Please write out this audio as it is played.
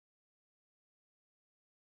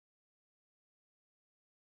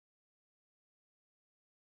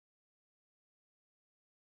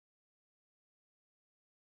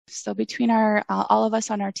So between all of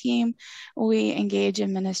us on our team, we engage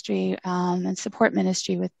in ministry and support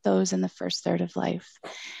ministry with those in the first third of life.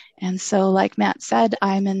 And so, like Matt said,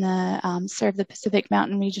 I'm in the serve the Pacific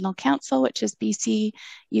Mountain Regional Council, which is BC,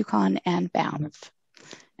 Yukon, and Banff.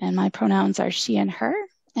 And my pronouns are she and her.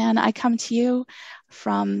 And I come to you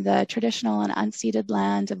from the traditional and unceded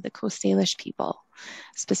land of the Coast Salish people,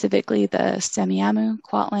 specifically the Semiahmoo,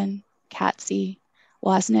 Kwantlen, Katzie,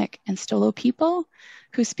 Wozniak, and Stolo people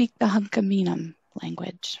who speak the Hunkaminam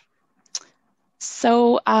language.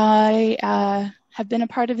 So I have been a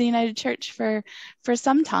part of the United Church for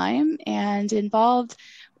some time and involved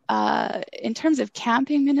in terms of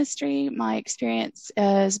camping ministry. My experience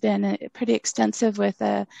has been pretty extensive with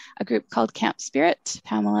a group called Camp Spirit.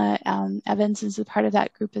 Pamela Evans is a part of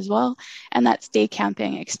that group as well. And that's day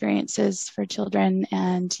camping experiences for children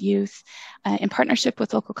and youth in partnership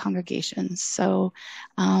with local congregations. So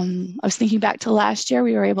I was thinking back to last year,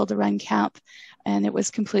 we were able to run camp and it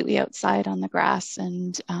was completely outside on the grass.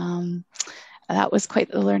 And that was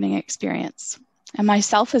quite the learning experience. And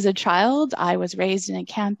myself as a child, I was raised in a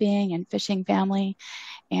camping and fishing family.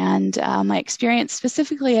 And my experience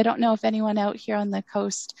specifically, I don't know if anyone out here on the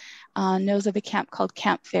coast knows of a camp called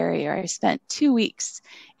Camp Farrier. I spent 2 weeks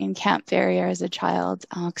in Camp Farrier as a child,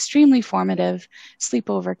 extremely formative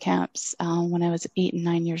sleepover camps when I was 8 and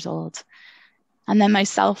 9 years old. And then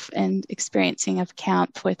myself and experiencing of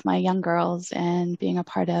camp with my young girls and being a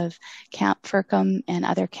part of Camp Firkham and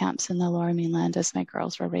other camps in the Lower Mainland as my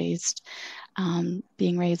girls were raised,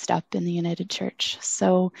 being raised up in the United Church.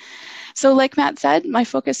 So like Matt said, my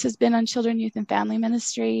focus has been on children, youth, and family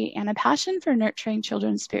ministry and a passion for nurturing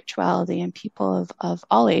children's spirituality and people of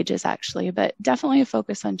all ages, actually, but definitely a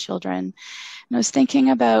focus on children. And I was thinking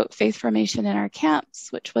about faith formation in our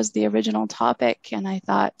camps, which was the original topic. And I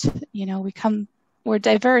thought, you know, we're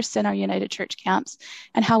diverse in our United Church camps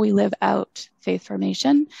and how we live out faith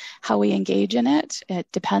formation, how we engage in it. It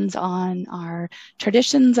depends on our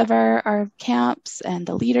traditions of our camps and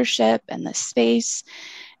the leadership and the space.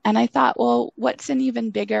 And I thought, well, what's an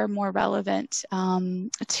even bigger, more relevant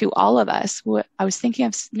to all of us? I was thinking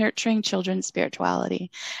of nurturing children's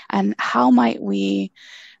spirituality and how might we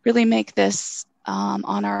really make this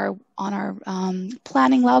on our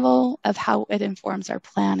planning level of how it informs our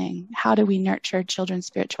planning. How do we nurture children's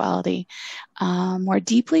spirituality more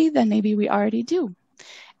deeply than maybe we already do?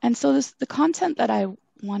 And so the content that I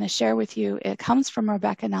want to share with you, it comes from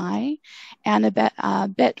Rebecca and I, and a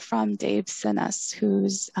bit from Dave Sinas,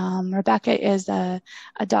 who's Rebecca is a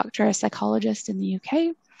doctor, a psychologist in the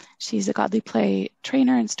UK. She's a godly play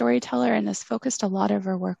trainer and storyteller and has focused a lot of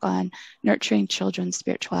her work on nurturing children's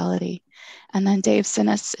spirituality. And then Dave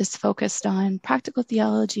Sinas is focused on practical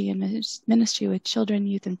theology and ministry with children,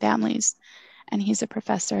 youth, and families. And he's a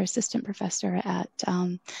professor, assistant professor at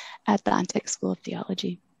the Atlantic School of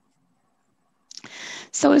Theology.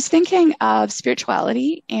 So I was thinking of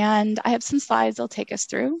spirituality, and I have some slides I'll take us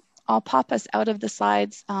through. I'll pop us out of the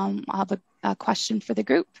slides. I'll have a question for the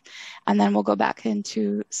group, and then we'll go back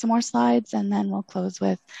into some more slides, and then we'll close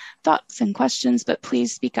with thoughts and questions. But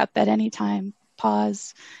please speak up at any time,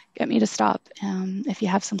 pause, get me to stop if you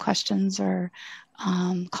have some questions or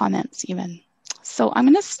comments even. So I'm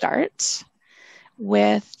going to start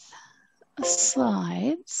with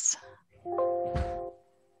slides.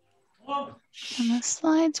 And the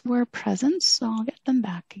slides were present, so I'll get them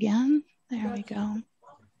back again. There we go.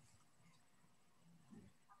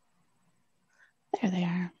 There they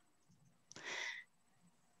are.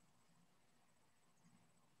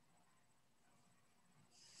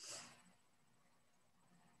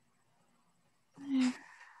 There.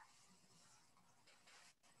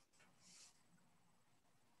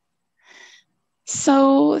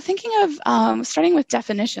 So thinking of starting with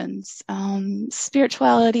definitions,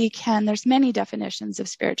 spirituality there's many definitions of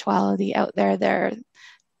spirituality out there. There are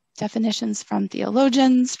definitions from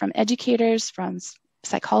theologians, from educators, from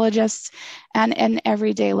psychologists, and in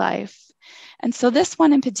everyday life. And so this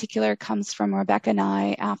one in particular comes from Rebecca and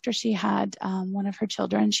I. After she had one of her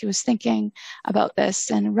children, she was thinking about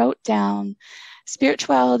this and wrote down,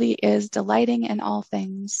 spirituality is delighting in all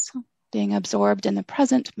things, being absorbed in the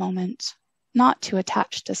present moment, not too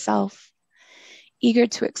attached to self, eager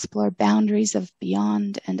to explore boundaries of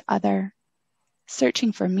beyond and other,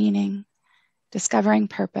 searching for meaning, discovering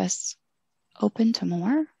purpose, open to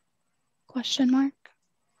more? ?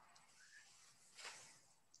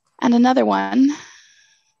 And another one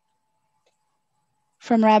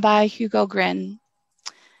from Rabbi Hugo Grin.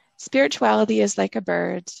 Spirituality is like a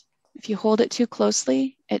bird. If you hold it too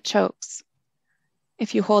closely, it chokes.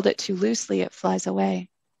 If you hold it too loosely, it flies away.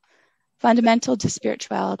 Fundamental to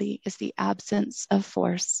spirituality is the absence of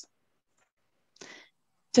force.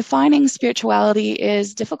 Defining spirituality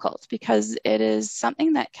is difficult because it is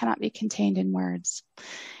something that cannot be contained in words.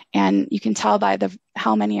 And you can tell by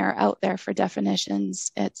how many are out there for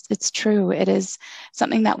definitions. It's true. It is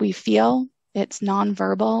something that we feel. It's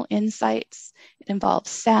nonverbal insights. It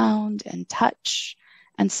involves sound and touch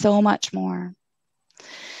and so much more.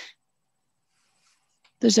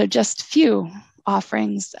 Those are just two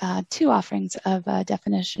offerings of a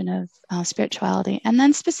definition of spirituality. And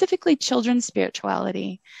then specifically children's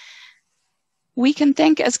spirituality. We can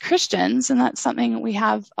think as Christians, and that's something we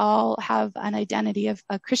all have an identity of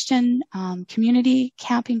a Christian community,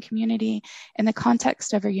 camping community in the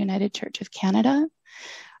context of our United Church of Canada.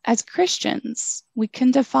 As Christians, we can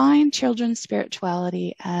define children's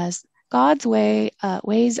spirituality as God's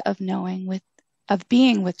ways of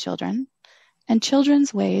being with children, and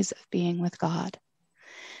children's ways of being with God.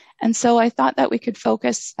 And so I thought that I could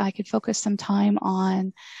focus some time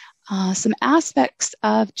on some aspects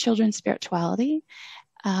of children's spirituality,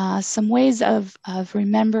 some ways of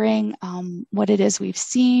remembering what it is we've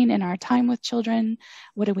seen in our time with children,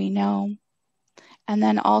 what do we know, and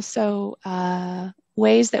then also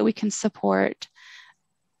ways that we can support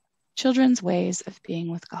children's ways of being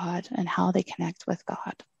with God and how they connect with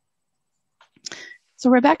God. So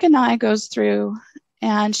Rebecca Nye goes through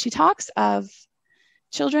and she talks of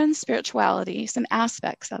children's spirituality, some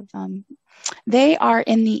aspects of them. They are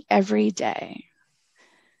in the everyday.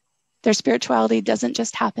 Their spirituality doesn't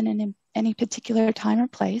just happen in any particular time or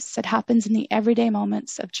place. It happens in the everyday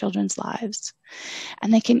moments of children's lives.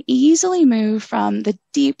 And they can easily move from the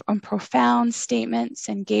deep and profound statements,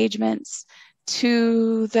 engagements,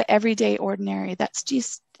 to the everyday ordinary. That's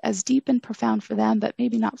just as deep and profound for them, but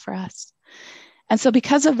maybe not for us. And so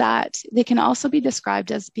because of that, they can also be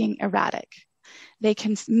described as being erratic. They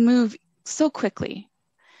can move so quickly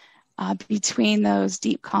between those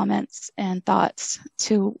deep comments and thoughts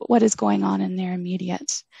to what is going on in their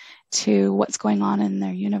immediate, to what's going on in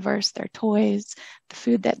their universe, their toys, the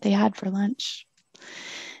food that they had for lunch.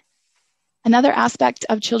 Another aspect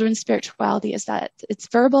of children's spirituality is that it's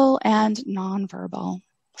verbal and nonverbal.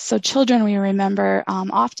 So children, we remember,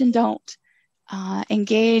 often don't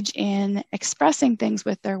engage in expressing things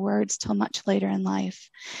with their words till much later in life.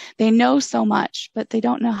 They know so much, but they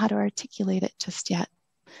don't know how to articulate it just yet.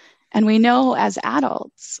 And we know as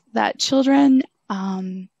adults that children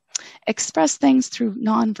express things through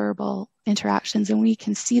nonverbal interactions, and we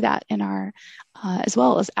can see that in our, as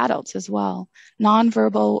well as adults as well.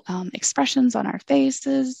 Nonverbal expressions on our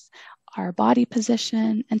faces, our body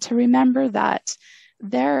position, and to remember that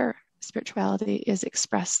their spirituality is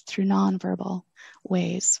expressed through nonverbal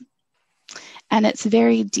ways. And it's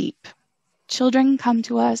very deep. Children come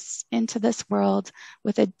to us into this world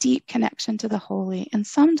with a deep connection to the holy, and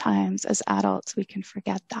sometimes as adults we can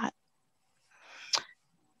forget that.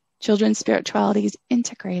 Children's spirituality is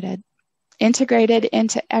integrated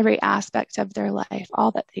into every aspect of their life,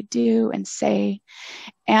 all that they do and say.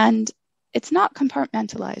 And it's not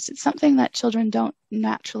compartmentalized. It's something that children don't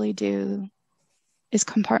naturally do, is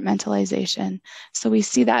compartmentalization. So we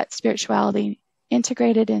see that spirituality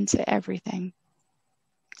integrated into everything.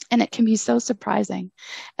 And it can be so surprising.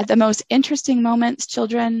 At the most interesting moments,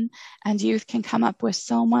 children and youth can come up with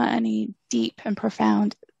so many deep and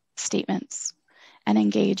profound statements and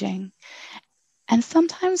engaging. And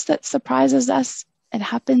sometimes that surprises us. It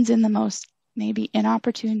happens in the most maybe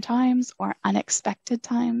inopportune times or unexpected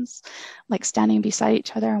times, like standing beside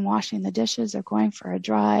each other and washing the dishes or going for a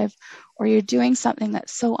drive, or you're doing something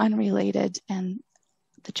that's so unrelated and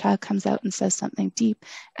the child comes out and says something deep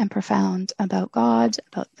and profound about God,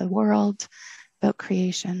 about the world, about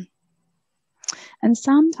creation. And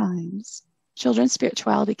sometimes children's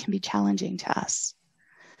spirituality can be challenging to us,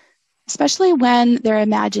 especially when their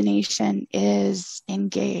imagination is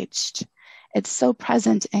engaged. It's so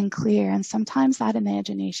present and clear, and sometimes that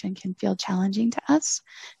imagination can feel challenging to us,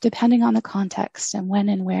 depending on the context and when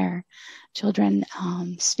and where children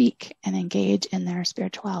speak and engage in their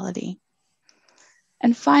spirituality.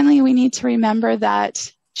 And finally, we need to remember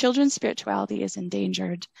that children's spirituality is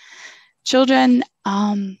endangered. Children,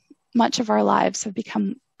 much of our lives have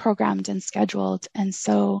become programmed and scheduled, and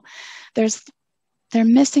so they're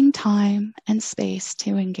missing time and space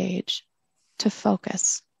to engage, to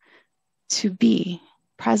focus, to be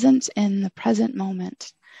present in the present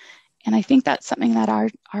moment. And I think that's something that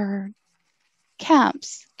our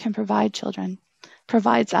camps can provide children,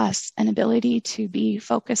 provides us an ability to be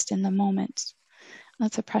focused in the moment.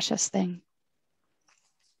 That's a precious thing.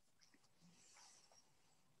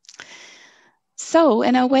 So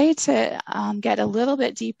in a way to get a little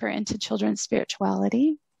bit deeper into children's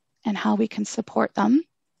spirituality and how we can support them,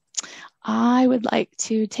 I would like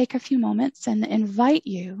to take a few moments and invite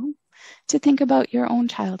you to think about your own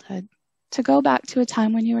childhood, to go back to a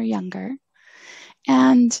time when you were younger.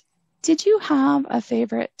 And did you have a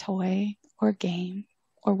favorite toy or game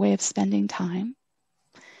or way of spending time?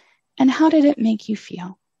 And how did it make you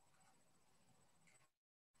feel?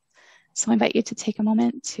 So I invite you to take a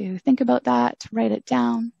moment to think about that, to write it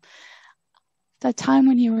down. The time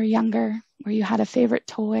when you were younger, where you had a favorite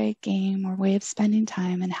toy, game, or way of spending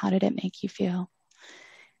time, and how did it make you feel?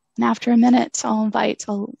 And after a minute, I'll invite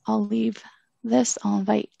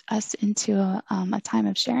us into a time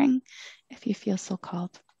of sharing if you feel so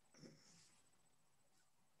called.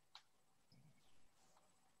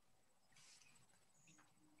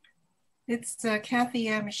 It's Kathy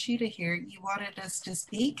Yamashita here. You wanted us to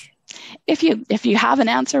speak? If you have an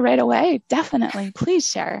answer right away, definitely, please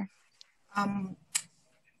share.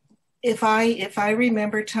 If I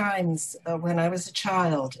remember times when I was a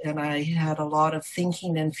child and I had a lot of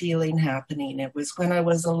thinking and feeling happening, it was when I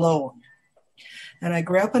was alone. And I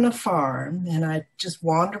grew up on a farm and I just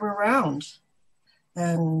wander around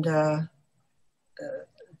and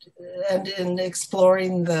in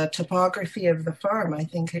exploring the topography of the farm, I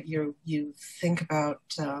think you think about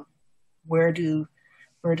where do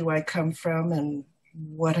I come from and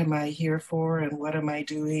what am I here for and what am I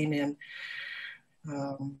doing,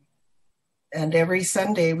 and every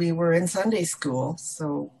Sunday we were in Sunday school,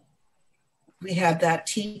 so we had that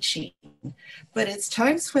teaching. But it's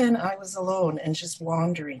times when I was alone and just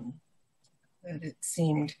wandering that it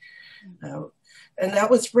seemed. And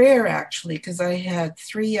that was rare, actually, because I had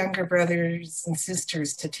 3 younger brothers and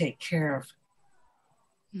sisters to take care of.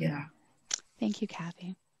 Yeah. Thank you,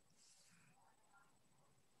 Kathy.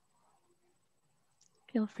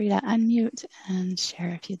 Feel free to unmute and share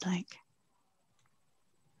if you'd like.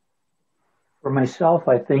 For myself,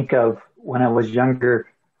 I think of when I was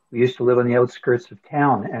younger, we used to live on the outskirts of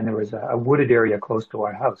town, and there was a wooded area close to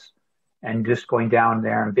our house. And just going down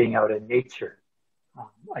there and being out in nature,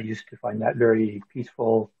 I used to find that very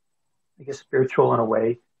peaceful, I guess spiritual in a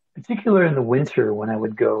way, particularly in the winter when I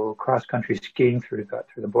would go cross-country skiing through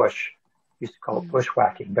the bush. We used to call it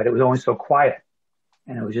bushwhacking, but it was always so quiet,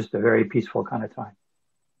 and it was just a very peaceful kind of time.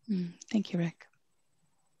 Thank you, Rick.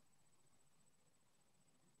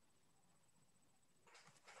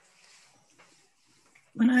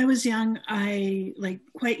 When I was young,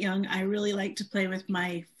 quite young, I really liked to play with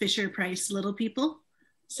my Fisher-Price Little People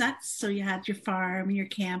sets. So you had your farm, your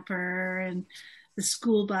camper, and the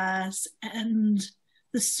school bus, and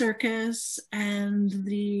the circus, and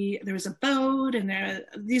there was a boat, and I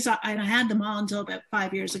had them all until about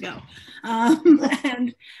 5 years ago.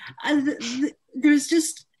 And there was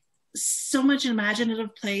just so much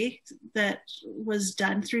imaginative play that was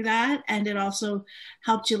done through that, and it also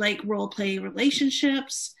helped you role play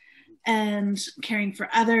relationships and caring for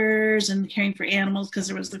others and caring for animals, because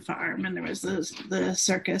there was the farm and there was the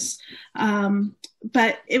circus,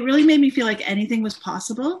 but it really made me feel like anything was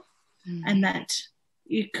possible, and that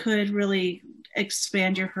you could really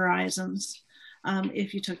expand your horizons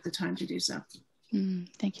if you took the time to do so.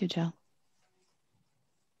 Thank you, Jill.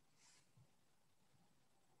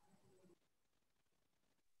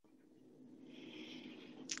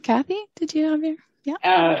 Kathy, did you have your?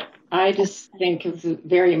 Yeah. I just think of the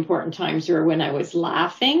very important times were when I was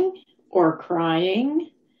laughing or crying.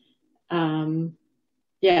 And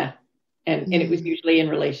it was usually in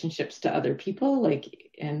relationships to other people,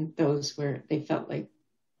 and those where they felt like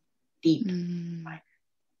deep.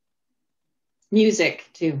 Music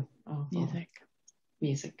too.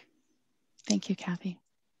 Music. Thank you, Kathy.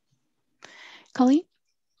 Colleen?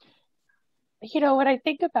 When I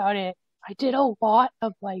think about it, I did a lot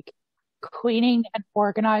of cleaning and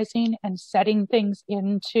organizing and setting things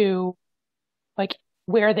into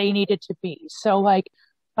where they needed to be. So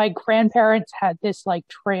my grandparents had this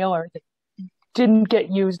trailer that didn't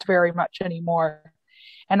get used very much anymore.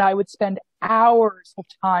 And I would spend hours of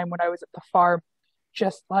time when I was at the farm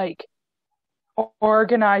just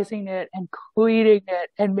organizing it and cleaning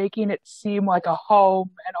it and making it seem like a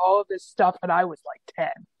home and all of this stuff. And I was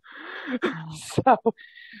 10. So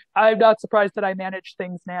I'm not surprised that I manage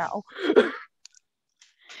things now.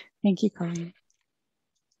 Thank you, Colleen.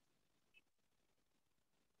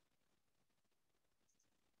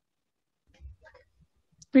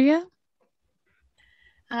 Bria?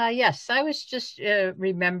 Yes, I was just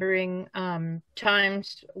remembering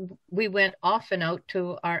times we went often out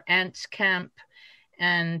to our aunt's camp,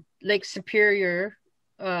 and Lake Superior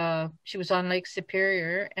she was on Lake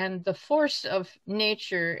Superior, and the force of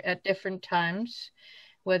nature at different times,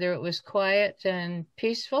 whether it was quiet and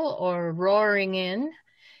peaceful or roaring in,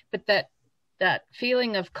 but that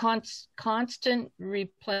feeling of constant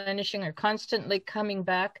replenishing or constantly coming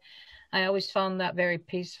back, I always found that very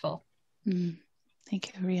peaceful. Thank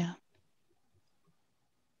you, Ria.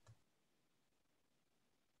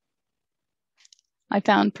 I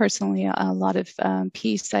found personally a lot of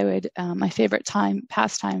peace. I would, my favorite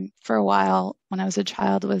pastime for a while when I was a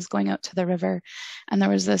child was going out to the river, and there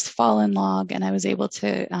was this fallen log, and I was able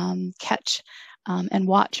to catch and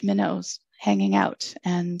watch minnows hanging out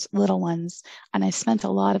and little ones. And I spent a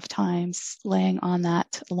lot of time laying on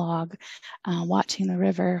that log, watching the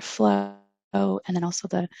river flow, and then also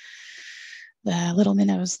the little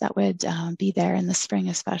minnows that would be there in the spring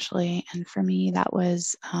especially. And for me, that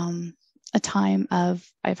was a time of,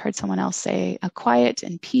 I've heard someone else say, a quiet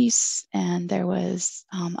and peace, and there was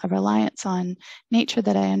a reliance on nature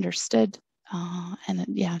that I understood, and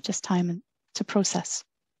yeah, just time to process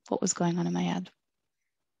what was going on in my head.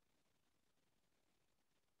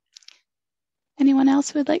 Anyone else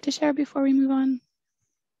who would like to share before we move on?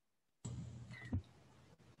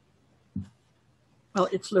 Well,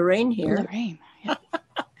 it's Lorraine here. Lorraine, yeah.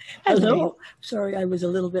 Hello. Lorraine. Sorry, I was a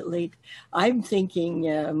little bit late. I'm thinking,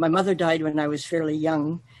 my mother died when I was fairly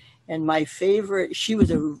young, and my favorite, she was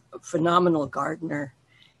a phenomenal gardener.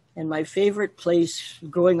 And my favorite place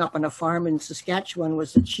growing up on a farm in Saskatchewan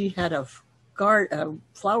was that she had a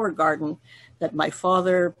flower garden that my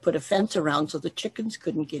father put a fence around so the chickens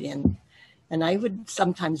couldn't get in. And I would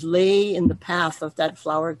sometimes lay in the path of that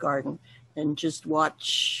flower garden and just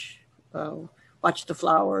watch the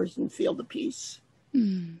flowers and feel the peace.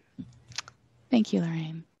 Thank you,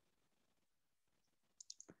 Lorraine.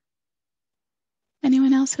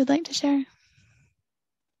 Anyone else who would like to share?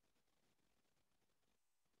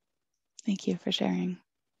 Thank you for sharing.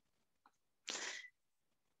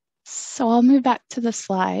 So I'll move back to the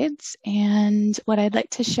slides, and what I'd like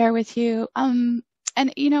to share with you, and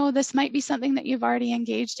you know, this might be something that you've already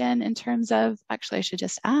engaged in terms of, actually I should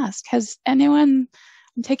just ask, has anyone,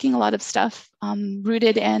 I'm taking a lot of stuff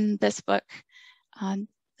rooted in this book.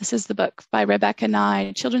 This is the book by Rebecca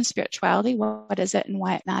Nye, Children's Spirituality, What Is It and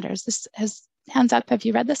Why It Matters. This has, hands up, have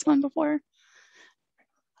you read this one before? A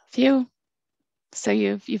few? So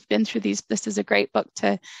you've been through these. This is a great book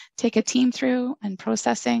to take a team through and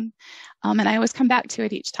processing. And I always come back to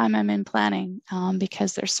it each time I'm in planning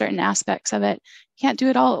because there's certain aspects of it. You can't do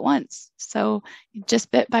it all at once. So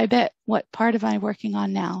just bit by bit, what part am I working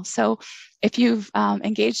on now? So if you've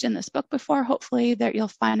engaged in this book before, hopefully that you'll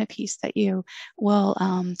find a piece that you will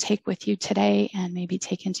take with you today and maybe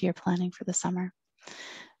take into your planning for the summer.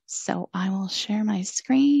 So I will share my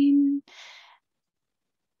screen.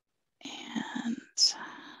 And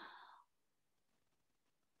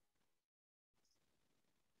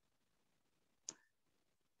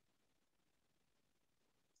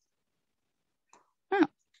oh,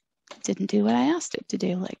 didn't do what I asked it to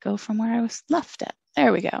do, let go from where I was left it.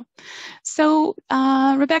 There we go. So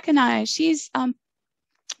Rebecca and I, she's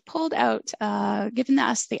pulled out, given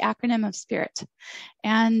us the acronym of SPIRIT.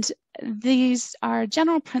 And these are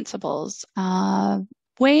general principles,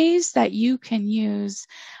 ways that you can use,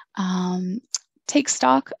 take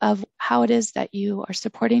stock of how it is that you are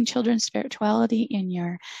supporting children's spirituality in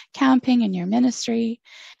your camping, in your ministry,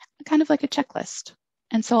 kind of like a checklist.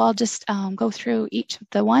 And so I'll just go through each of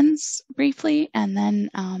the ones briefly, and then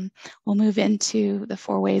we'll move into the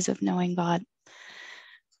 4 ways of knowing God.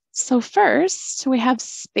 So first, we have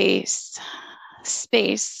space.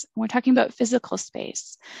 Space. We're talking about physical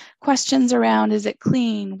space. Questions around, is it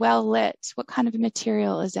clean, well lit? What kind of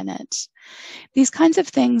material is in it? These kinds of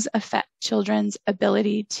things affect children's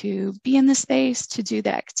ability to be in the space, to do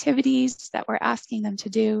the activities that we're asking them to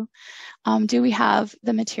do. Do we have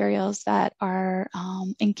the materials that are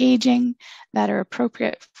engaging, that are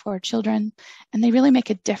appropriate for children? And they really make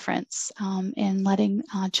a difference in letting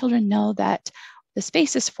children know that the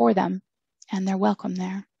space is for them and they're welcome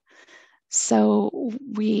there. So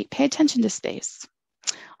we pay attention to space,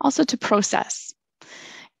 also to process.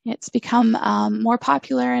 It's become more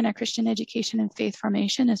popular in our Christian education and faith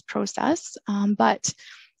formation is process, but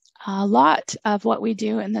a lot of what we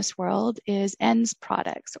do in this world is ends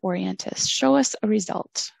products oriented. Show us a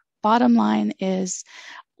result. Bottom line is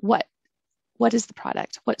what is the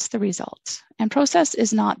product? What's the result? And process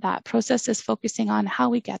is not that. Process is focusing on how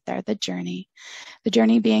we get there, the journey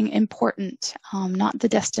being important, not the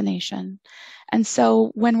destination. And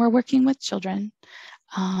so when we're working with children,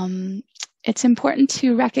 it's important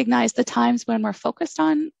to recognize the times when we're focused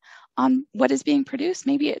on what is being produced.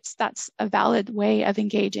 Maybe that's a valid way of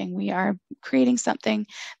engaging. We are creating something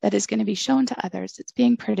that is going to be shown to others. It's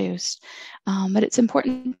being produced. But it's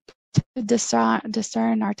important to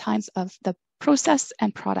discern our times of the process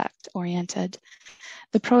and product oriented.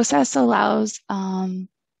 The process allows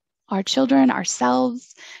our children,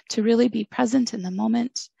 ourselves, to really be present in the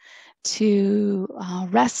moment, to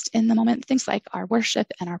rest in the moment. Things like our worship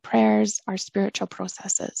and our prayers are spiritual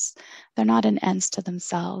processes. They're not an ends to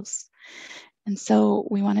themselves. And so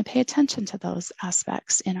we want to pay attention to those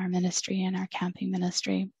aspects in our ministry and our camping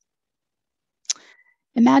ministry.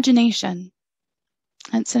 Imagination.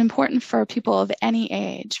 It's important for people of any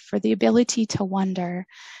age, for the ability to wonder,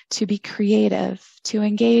 to be creative, to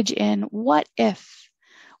engage in what if,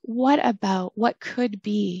 what about, what could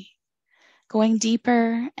be, going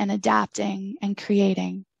deeper and adapting and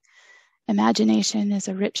creating. Imagination is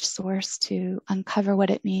a rich source to uncover what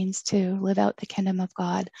it means to live out the kingdom of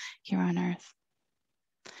God here on earth.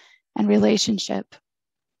 And relationship.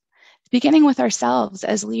 Beginning with ourselves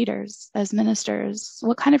as leaders, as ministers,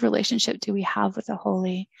 what kind of relationship do we have with the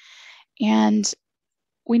Holy? And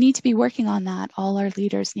we need to be working on that. All our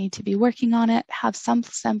leaders need to be working on it, have some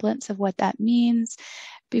semblance of what that means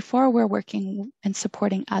before we're working and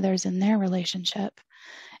supporting others in their relationship.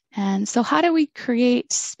 And so how do we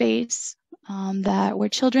create space where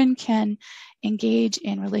children can engage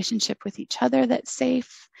in relationship with each other that's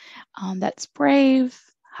safe, that's brave?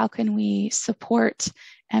 How can we support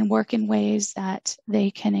and work in ways that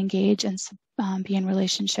they can engage and be in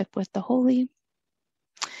relationship with the Holy?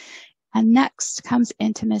 And next comes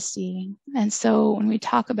intimacy. And so when we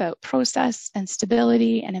talk about process and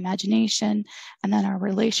stability and imagination, and then our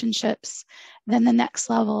relationships, then the next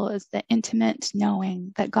level is the intimate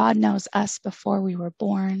knowing that God knows us before we were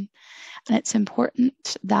born. And it's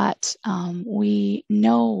important that we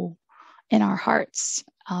know in our hearts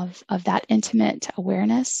of that intimate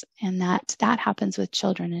awareness, and that happens with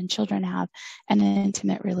children, and children have an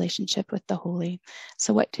intimate relationship with the Holy.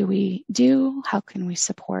 So what do we do? How can we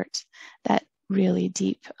support that really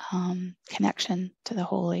deep connection to the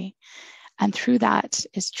Holy? And through that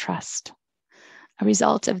is trust, a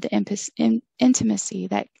result of the intimacy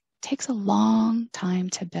that takes a long time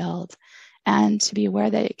to build, and to be aware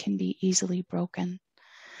that it can be easily broken.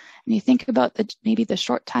 And you think about maybe the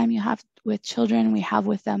short time you have with children, we have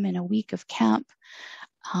with them in a week of camp.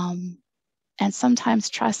 And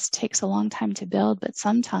sometimes trust takes a long time to build, but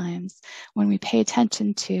sometimes when we pay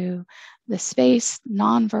attention to the space,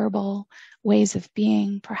 nonverbal ways of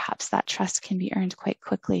being, perhaps that trust can be earned quite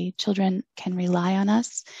quickly. Children can rely on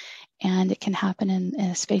us, and it can happen in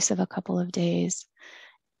a space of a couple of days.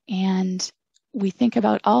 And we think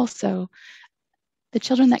about also the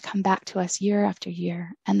children that come back to us year after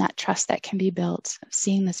year, and that trust that can be built,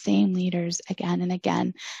 seeing the same leaders again and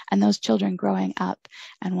again, and those children growing up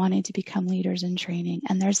and wanting to become leaders in training.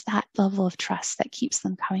 And there's that level of trust that keeps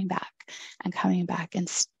them coming back and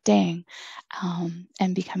staying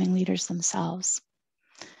and becoming leaders themselves.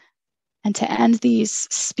 And to end these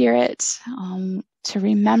spirit, to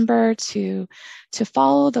remember to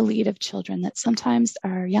follow the lead of children, that sometimes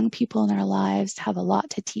our young people in our lives have a lot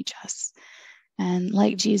to teach us. And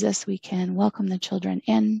like Jesus, we can welcome the children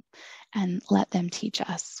in and let them teach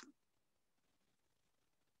us.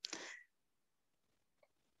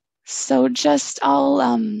 So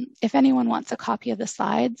if anyone wants a copy of the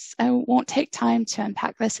slides, I won't take time to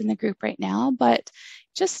unpack this in the group right now, but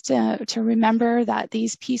just to remember that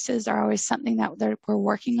these pieces are always something that we're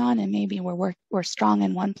working on, and maybe we're strong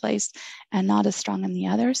in one place and not as strong in the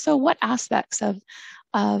other. So what aspects of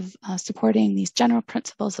supporting these general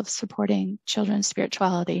principles of supporting children's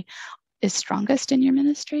spirituality is strongest in your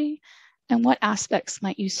ministry, and what aspects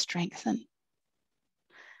might you strengthen?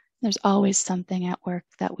 There's always something at work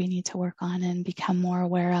that we need to work on and become more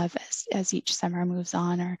aware of as each summer moves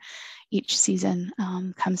on or each season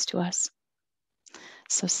comes to us.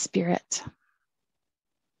 So spirit.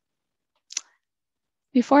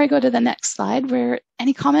 Before I go to the next slide,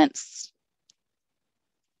 any comments?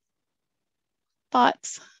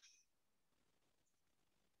 Thoughts?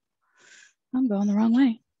 I'm going the wrong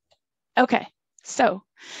way. Okay, so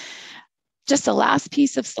just the last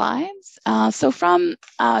piece of slides. So from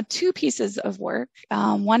two pieces of work,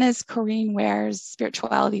 one is Corrine Ware's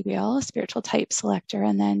Spirituality Wheel, a spiritual type selector,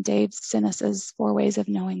 and then Dave Sinis's 4 Ways of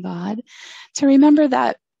Knowing God. To remember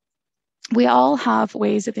that We all have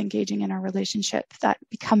ways of engaging in our relationship that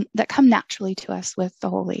come naturally to us with the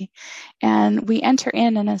Holy, and we enter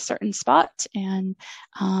in a certain spot, and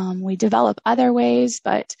we develop other ways.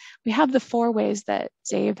 But we have the 4 ways that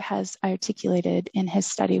Dave has articulated in his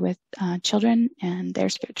study with children and their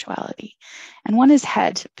spirituality. And one is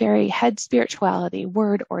very head spirituality,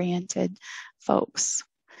 word-oriented folks.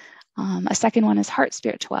 A second one is heart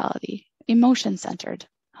spirituality, emotion-centered.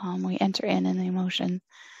 We enter in the emotion.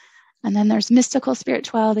 And then there's mystical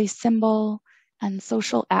spirituality, symbol, and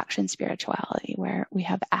social action spirituality, where we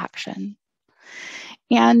have action.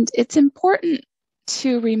 And it's important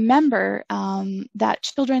to remember that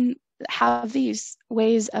children have these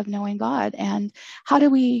ways of knowing God. And how do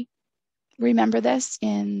we remember this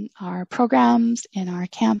in our programs, in our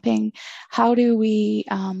camping? How do we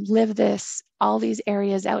live all these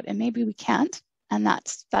areas out? And maybe we can't, and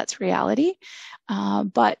that's reality.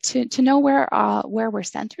 But to know where we're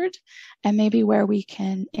centered, and maybe where we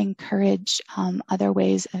can encourage other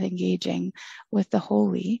ways of engaging with the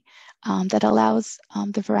Holy, that allows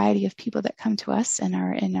the variety of people that come to us in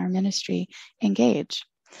our ministry engage.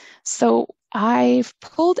 So I've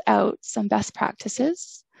pulled out some best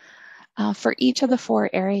practices for each of the 4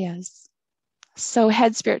 areas. So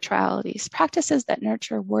head spiritualities, practices that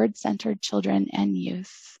nurture word-centered children and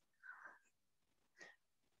youth.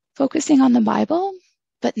 Focusing on the Bible,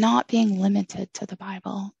 but not being limited to the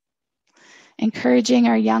Bible. Encouraging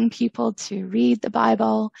our young people to read the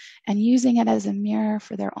Bible and using it as a mirror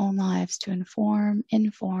for their own lives to inform,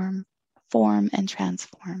 form, and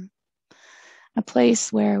transform. A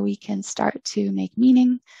place where we can start to make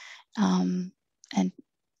meaning and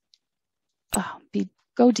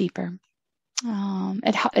go deeper.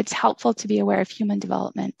 It's helpful to be aware of human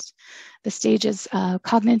development, the stages of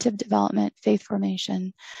cognitive development, faith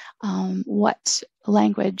formation, what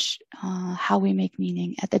language, how we make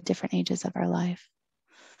meaning at the different ages of our life.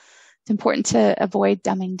 It's important to avoid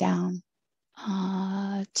dumbing down,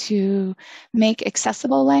 to make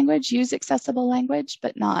accessible language, use accessible language,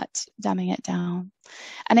 but not dumbing it down.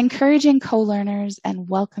 And encouraging co-learners and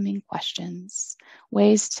welcoming questions,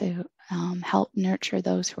 ways to help nurture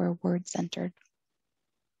those who are word-centered.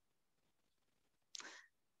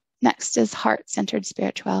 Next is heart-centered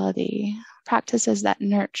spirituality, practices that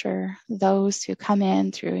nurture those who come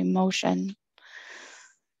in through emotion.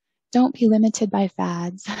 Don't be limited by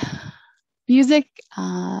fads. Music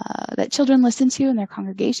that children listen to in their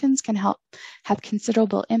congregations can help have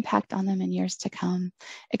considerable impact on them in years to come.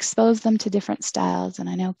 Expose them to different styles, and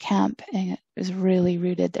I know camp is really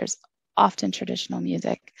rooted. There's often traditional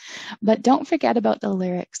music, but don't forget about the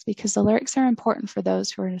lyrics, because the lyrics are important for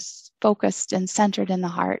those who are focused and centered in the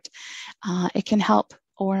heart. It can help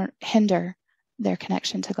or hinder their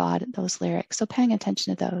connection to God, those lyrics. So paying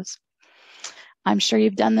attention to those. I'm sure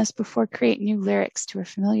you've done this before. Create new lyrics to a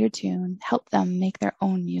familiar tune. Help them make their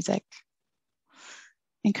own music.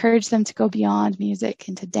 Encourage them to go beyond music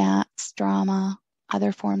into dance, drama,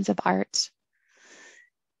 other forms of art.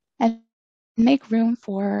 And make room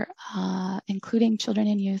for including children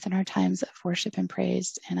and youth in our times of worship and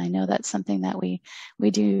praise. And I know that's something that we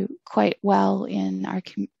do quite well in our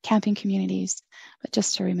camping communities, but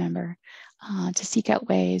just to remember to seek out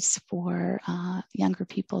ways for younger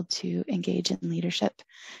people to engage in leadership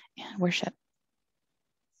and worship.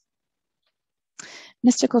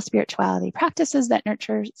 Mystical spirituality, practices that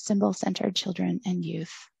nurture symbol-centered children and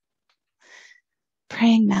youth.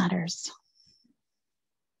 Praying matters.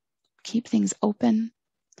 Keep things open.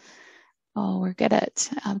 We're good at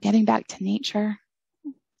getting back to nature,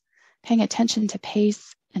 paying attention to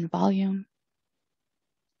pace and volume,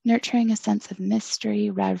 nurturing a sense of mystery,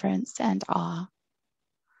 reverence, and awe.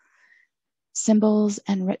 Symbols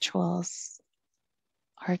and rituals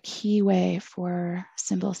are a key way for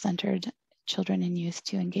symbol-centered children and youth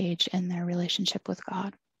to engage in their relationship with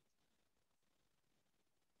God.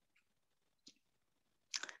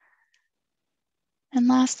 And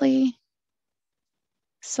lastly,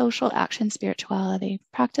 social action spirituality,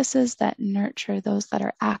 practices that nurture those that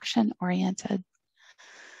are action-oriented,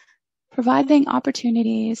 providing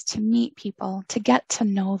opportunities to meet people, to get to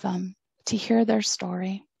know them, to hear their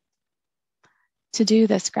story, to do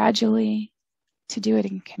this gradually, to do it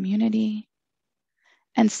in community,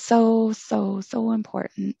 and so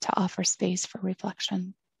important to offer space for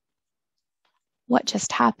reflection. What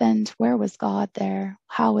just happened? Where was God there?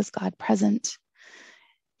 How was God present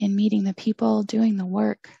in meeting the people, doing the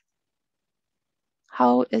work?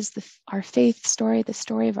 How is our faith story, the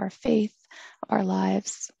story of our faith, of our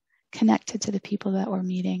lives, connected to the people that we're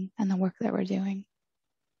meeting and the work that we're doing?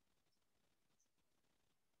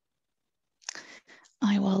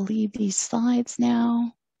 I will leave these slides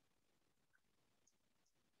now.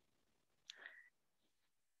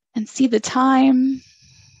 and see the time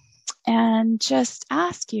and just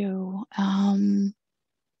ask you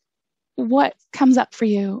what comes up for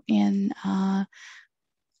you in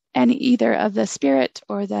any either of the spirit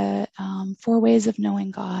or the 4 ways of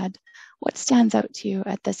knowing God. What stands out to you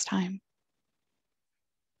at this time?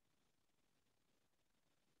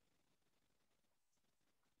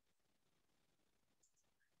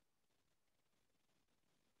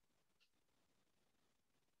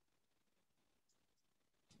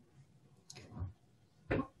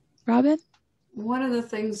 Robin? One of the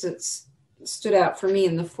things that's stood out for me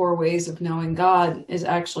in the 4 ways of knowing God is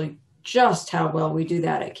actually just how well we do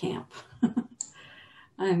that at camp.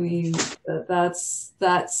 I mean, that's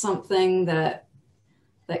something that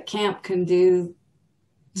camp can do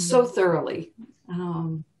so thoroughly.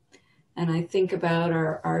 And I think about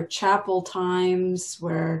our chapel times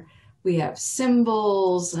where we have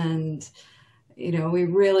symbols and, we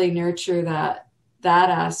really nurture that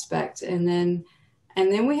aspect. And then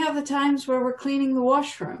we have the times where we're cleaning the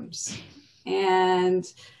washrooms, and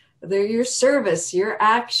your service, your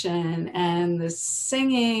action, and the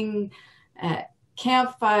singing at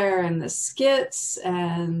campfire, and the skits,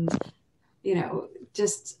 and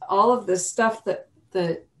just all of this stuff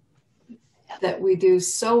that we do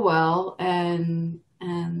so well. And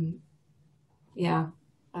yeah,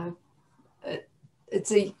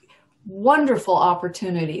 it's a wonderful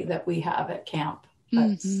opportunity that we have at camp.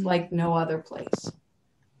 That's like no other place.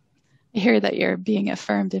 I hear that you're being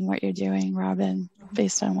affirmed in what you're doing, Robin,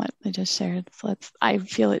 based on what I just shared. So I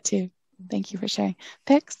feel it too. Thank you for sharing.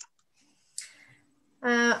 Pix?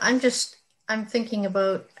 I'm thinking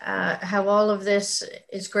about how all of this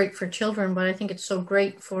is great for children, but I think it's so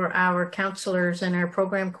great for our counselors and our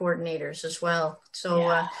program coordinators as well.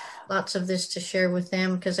 So lots of this to share with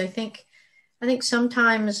them, because I think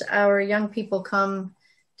sometimes our young people come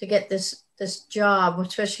to get this job,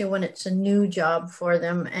 especially when it's a new job for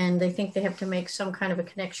them, and they think they have to make some kind of a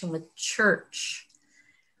connection with church.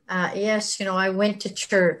 Yes, I went to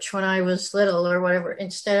church when I was little or whatever,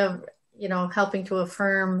 instead of, helping to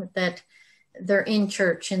affirm that they're in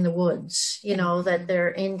church in the woods, that they're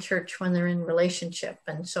in church when they're in relationship.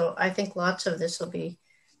 And so I think lots of this will be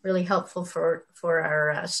really helpful for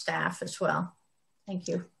our staff as well. Thank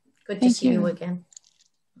you. Good to see you again.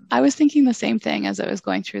 I was thinking the same thing as I was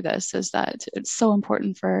going through this, is that it's so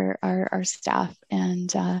important for our staff,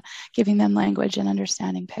 and giving them language and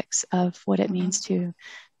understanding Pix of what it means to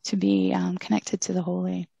be connected to the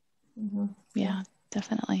holy. Yeah,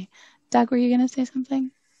 definitely. Doug, were you going to say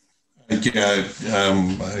something? Yeah,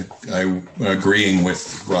 I agreeing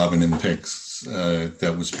with Robin and Pix.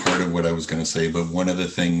 That was part of what I was going to say. But one of the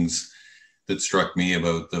things that struck me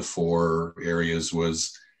about the 4 areas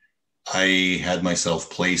was I had myself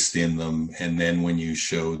placed in them. And then when you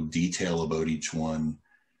showed detail about each one,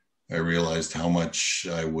 I realized how much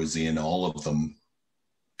I was in all of them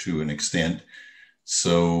to an extent.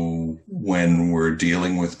 So when we're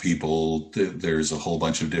dealing with people, there's a whole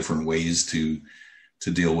bunch of different ways to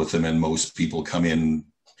deal with them. And most people come in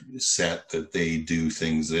set that they do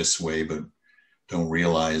things this way, but don't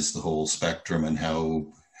realize the whole spectrum and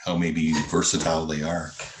how maybe versatile they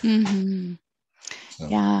are. Mm-hmm. So.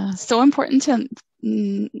 Yeah, so important to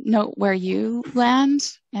note where you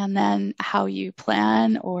land and then how you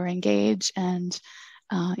plan or engage. And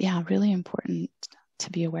really important to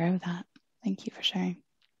be aware of that. Thank you for sharing.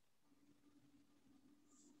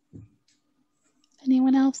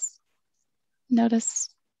 Anyone else notice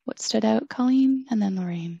what stood out? Colleen and then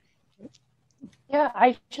Lorraine. Yeah,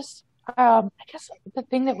 I guess the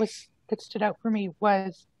thing that stood out for me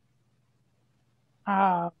was,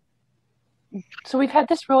 so we've had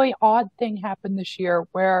this really odd thing happen this year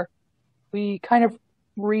where we kind of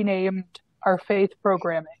renamed our faith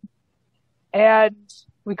programming, and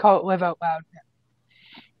we call it Live Out Loud now.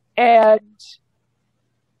 And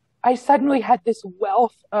I suddenly had this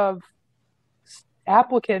wealth of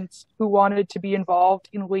applicants who wanted to be involved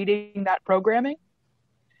in leading that programming.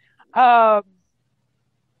 And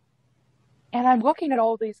I'm looking at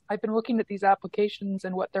I've been looking at these applications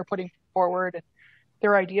and what they're putting forward and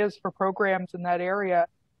their ideas for programs in that area.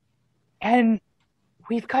 And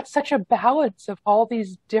we've got such a balance of all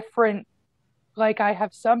these different, I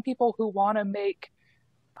have some people who want to make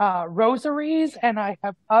rosaries, and I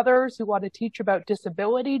have others who want to teach about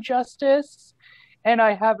disability justice, and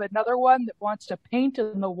I have another one that wants to paint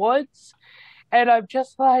in the woods, and I'm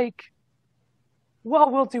just like, well,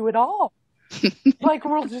 we'll do it all.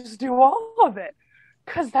 We'll just do all of it,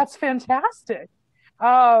 because that's fantastic.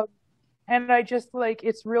 And I just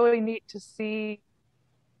it's really neat to see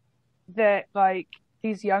that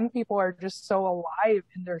these young people are just so alive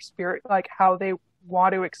in their spirit, how they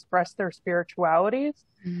want to express their spiritualities.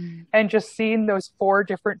 And just seeing those 4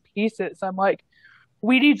 different pieces, I'm like,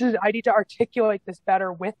 I need to articulate this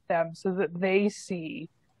better with them so that they see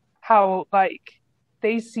how, like,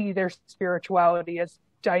 they see their spirituality as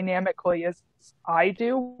dynamically as I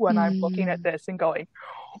do when I'm looking at this and going,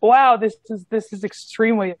 wow, this is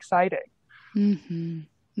extremely exciting.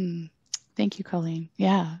 Thank you, Colleen.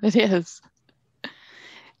 Yeah, it is.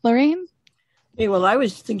 Lorraine? Hey, well, I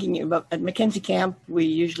was thinking about at Mackenzie Camp, we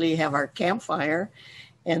usually have our campfire,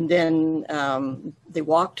 and then they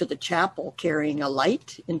walk to the chapel carrying a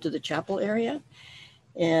light into the chapel area,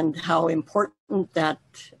 and how important that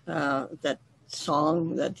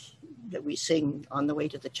song that we sing on the way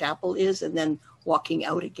to the chapel is, and then walking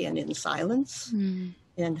out again in silence,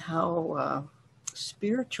 and how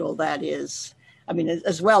spiritual that is. I mean,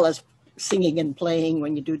 as well as singing and playing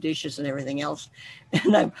when you do dishes and everything else.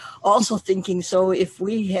 And I'm also thinking, so if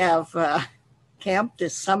we have camp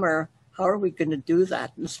this summer, how are we going to do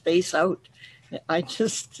that and space out? I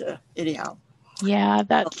just, anyhow. Yeah,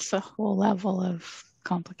 that's a whole level of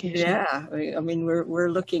complication. Yeah, I mean,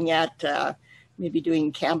 we're looking at maybe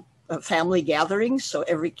doing camp family gatherings. So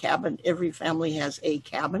every family has a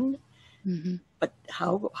cabin. But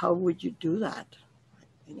how would you do that?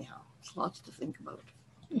 Anyhow, it's lots to think about.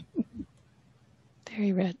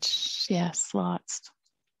 Very rich. Yes, lots.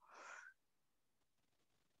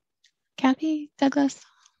 Kathy, Douglas?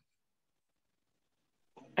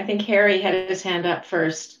 I think Harry had his hand up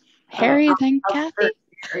first. Harry, then Kathy?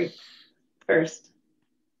 Harry first.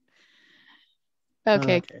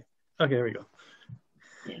 Okay. Okay, there we go.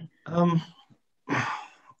 Yeah.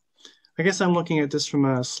 I guess I'm looking at this from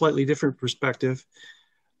a slightly different perspective.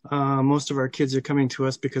 Most of our kids are coming to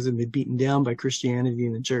us because they've been beaten down by Christianity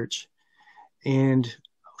in the church. And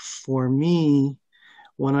for me,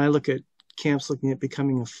 when I look at camps looking at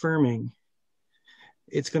becoming affirming,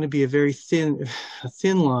 it's going to be a very thin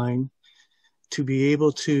line to be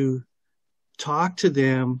able to talk to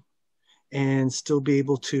them and still be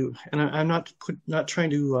able to, and I'm not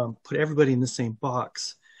trying to put everybody in the same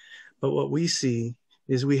box, but what we see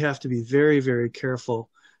is we have to be very, very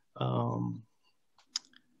careful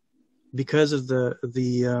because of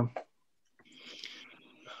the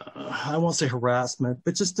I won't say harassment,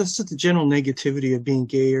 but just the general negativity of being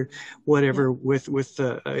gay or whatever with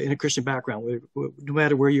in a Christian background, no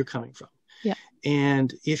matter where you're coming from. Yeah.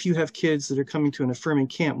 And if you have kids that are coming to an affirming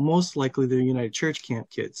camp, most likely they're United Church camp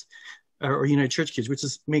kids or United Church kids, which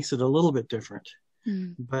makes it a little bit different.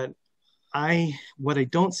 But what I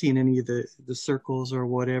don't see in any of the circles or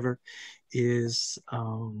whatever is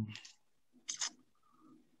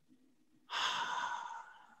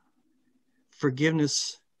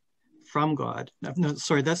forgiveness from God. No,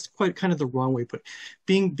 sorry, that's quite kind of the wrong way, but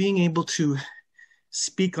being able to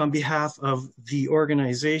speak on behalf of the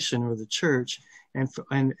organization or the church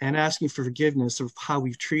and asking for forgiveness of how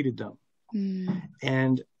we've treated them.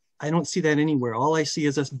 And I don't see that anywhere. All I see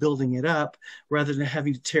is us building it up rather than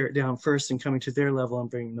having to tear it down first and coming to their level and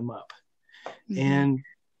bringing them up. And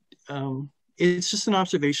it's just an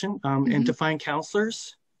observation. And to find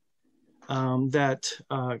counselors that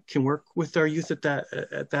can work with our youth at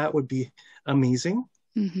that would be amazing.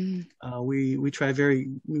 We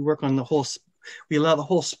work on we allow the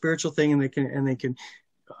whole spiritual thing, and they can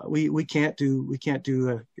we can't do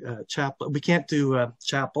chapel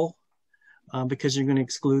because you're going to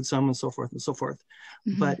exclude some and so forth and so forth.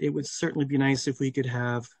 But it would certainly be nice if we could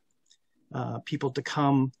have people to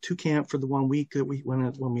come to camp for the 1 week that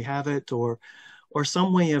when we have it, or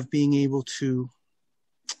some way of being able to,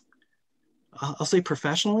 I'll say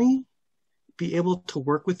professionally, be able to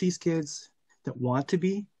work with these kids that want to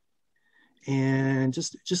be, and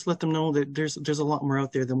just let them know that there's a lot more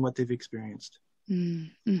out there than what they've experienced.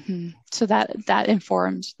 So that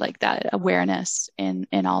informs like that awareness in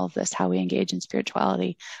all of this, how we engage in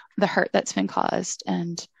spirituality, the hurt that's been caused,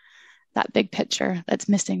 and that big picture that's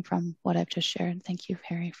missing from what I've just shared. Thank you,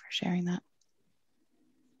 Harry, for sharing that.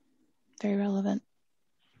 Very relevant.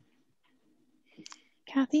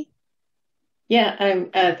 Kathy?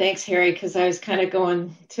 Yeah, thanks, Harry, because I was kind of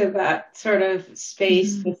going to that sort of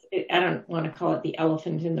space. I don't want to call it the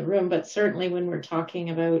elephant in the room, but certainly when we're talking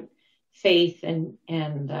about faith and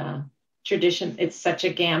tradition, it's such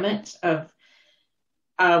a gamut of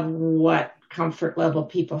what comfort level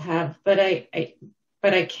people have. But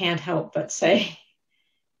I can't help but say,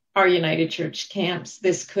 our United Church camps,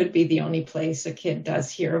 this could be the only place a kid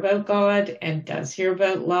does hear about God and does hear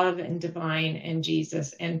about love and divine and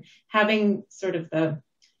Jesus, and having sort of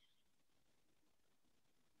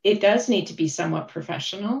it does need to be somewhat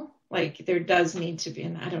professional. Like there does need to be,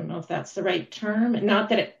 and I don't know if that's the right term, not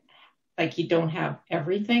that like you don't have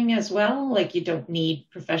everything as well. Like you don't need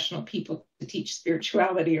professional people to teach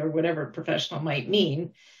spirituality or whatever professional might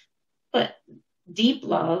mean, but deep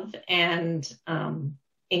love and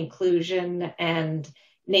inclusion and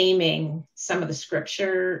naming some of the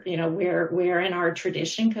scripture, you know, where in our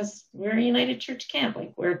tradition, because we're a United Church camp,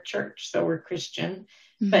 like we're a church, so we're Christian,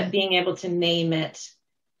 but being able to name it,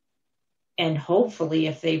 and hopefully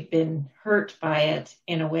if they've been hurt by it,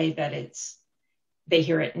 in a way that they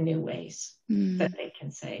hear it in new ways, that they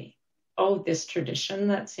can say, oh, this tradition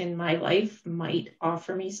that's in my life might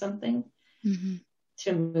offer me something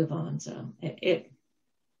to move on. So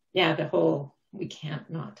the whole, we can't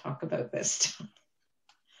not talk about this stuff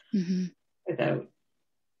without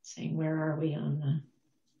saying, where are we on the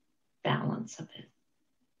balance of it?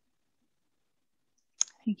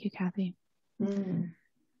 Thank you, Kathy.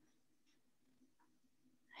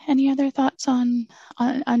 Any other thoughts on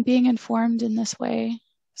being informed in this way,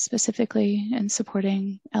 specifically in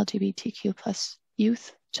supporting LGBTQ plus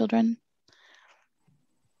youth, children?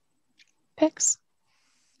 Pix?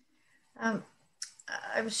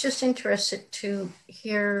 I was just interested to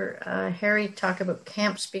hear Harry talk about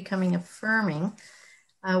camps becoming affirming.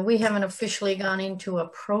 We haven't officially gone into a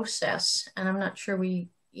process, and I'm not sure we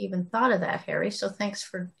even thought of that, Harry, so thanks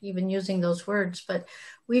for even using those words, but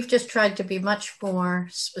we've just tried to be much more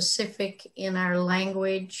specific in our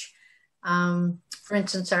language. For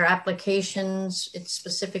instance, our applications, it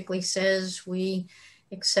specifically says we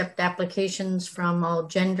accept applications from all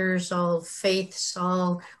genders, all faiths,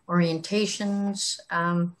 all orientations.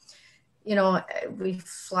 You know, we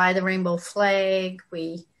fly the rainbow flag.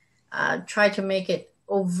 We try to make it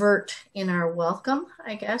overt in our welcome,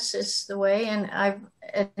 I guess is the way. And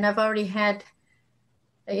I've already had,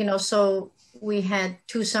 you know, so we had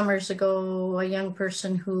 2 summers ago, a young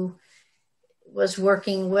person who was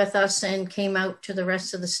working with us and came out to the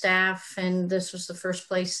rest of the staff. And this was the first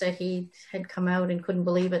place that he had come out and couldn't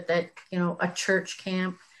believe it, that, you know, a church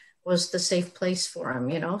camp was the safe place for him,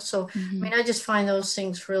 you know? So, I mean, I just find those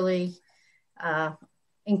things really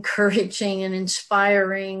encouraging and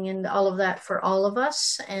inspiring and all of that for all of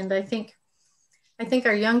us. And I think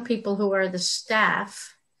our young people who are the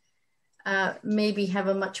staff maybe have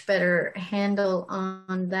a much better handle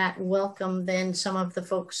on that welcome than some of the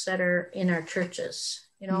folks that are in our churches,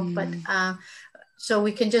 you know, but so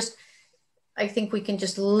we can just, I think we can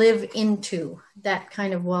just live into that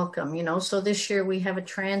kind of welcome, you know. So this year we have a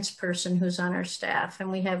trans person who's on our staff,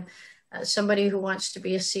 and we have somebody who wants to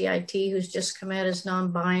be a CIT who's just come out as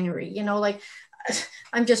non-binary, you know, like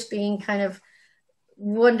I'm just being kind of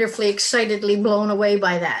wonderfully excitedly blown away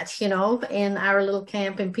by that, you know, in our little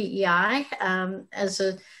camp in PEI, as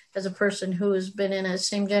a person who has been in a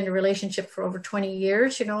same gender relationship for over 20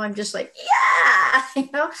 years, you know, I'm just like, yeah, you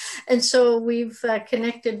know. And so we've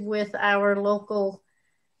connected with our local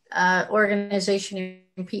organization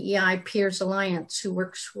in PEI, Peers Alliance, who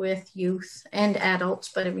works with youth and adults,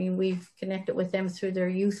 but I mean, we've connected with them through their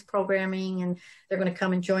youth programming, and they're going to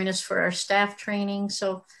come and join us for our staff training.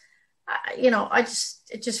 So you know,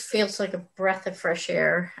 it just feels like a breath of fresh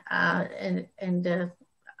air, and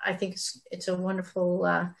I think it's a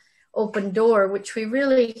wonderful open door, which we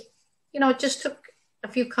really, you know, it just took a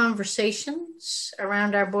few conversations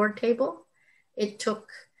around our board table. It took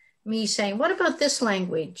me saying, what about this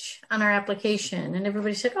language on our application? And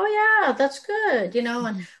everybody said, oh yeah, that's good, you know.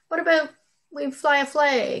 And what about we fly a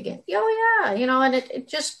flag? And oh yeah, you know. And it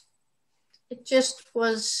just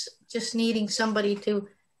was just needing somebody to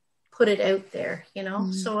put it out there, you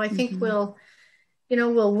know. So I think we'll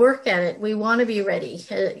work at it. We want to be ready,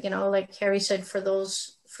 you know, like Harry said, for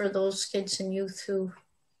those kids and youth who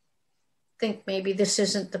think maybe this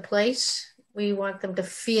isn't the place. We want them to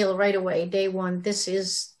feel right away, day one, this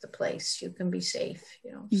is the place. You can be safe,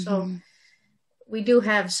 you know. So we do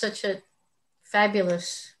have such a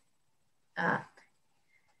fabulous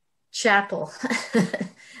chapel.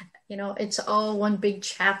 You know, it's all one big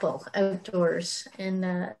chapel outdoors,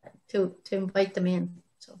 and to invite them in.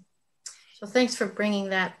 So thanks for bringing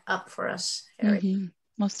that up for us, Harry.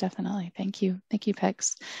 Most definitely. Thank you. Thank you,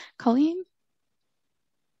 Pix. Colleen?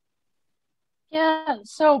 Yeah.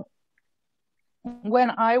 So when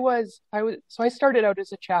I started out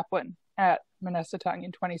as a chaplain at Minnesota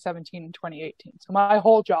in 2017 and 2018. So my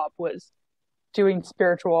whole job was doing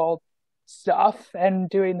spiritual stuff and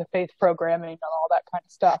doing the faith programming and all that kind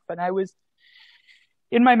of stuff. And I was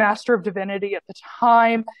in my Master of Divinity at the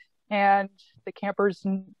time, and the campers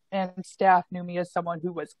and staff knew me as someone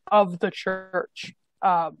who was of the church.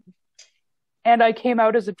 And I came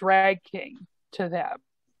out as a drag king to them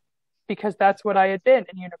because that's what I had been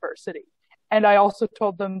in university. And I also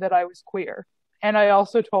told them that I was queer. And I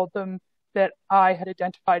also told them that I had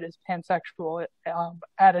identified as pansexual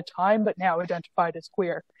at a time, but now identified as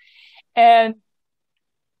queer. And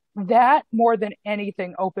that more than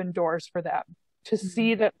anything opened doors for them to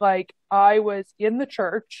see that, like, I was in the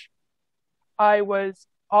church, I was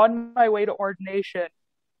on my way to ordination,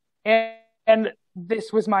 and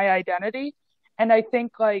this was my identity. And I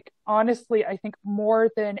think, like, honestly, I think more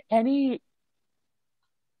than any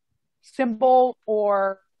symbol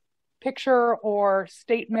or picture or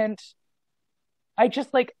statement, I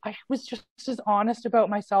was just as honest about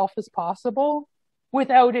myself as possible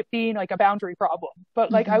without it being like a boundary problem.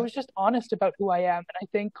 But like, I was just honest about who I am. And I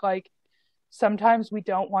think, like, sometimes we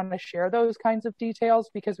don't want to share those kinds of details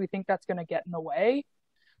because we think that's going to get in the way.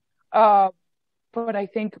 But I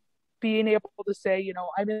think being able to say, you know,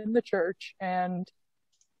 I'm in the church and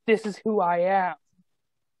this is who I am,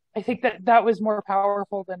 I think that was more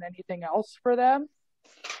powerful than anything else for them.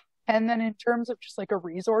 And then in terms of just like a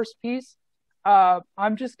resource piece,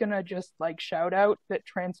 I'm just going to just like shout out that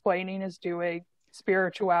Transplaining is doing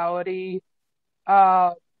spirituality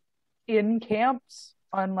in camps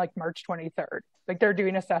on like March 23rd. Like, they're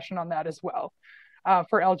doing a session on that as well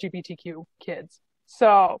for LGBTQ kids.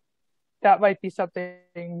 So that might be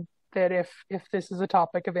something that if this is a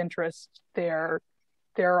topic of interest, they're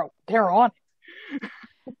on.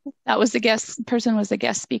 That was the guest person, was the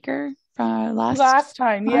guest speaker last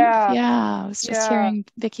time. month? Yeah. I was just hearing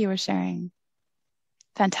Vicky was sharing.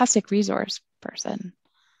 Fantastic resource person.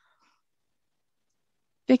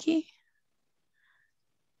 Vicky?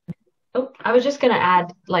 Oh, I was just going to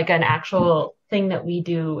add like an actual thing that we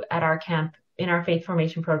do at our camp in our faith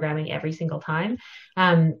formation programming every single time,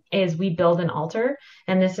 is we build an altar.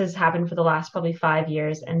 And this has happened for the last probably 5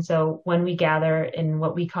 years. And so when we gather in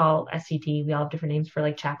what we call SCT, we all have different names for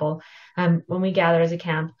like chapel. When we gather as a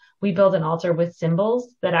camp, we build an altar with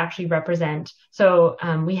symbols that actually represent. So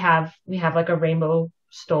we have like a rainbow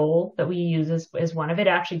stole that we use as one of it.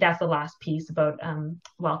 Actually, that's the last piece about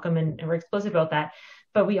welcome, and we're explicit about that.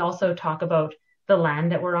 But we also talk about the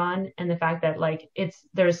land that we're on and the fact that like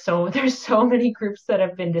there's so many groups that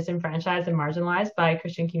have been disenfranchised and marginalized by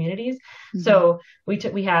Christian communities. So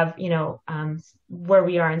we have, you know, where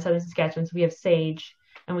we are in southern Saskatchewan, so we have sage,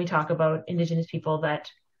 and we talk about Indigenous people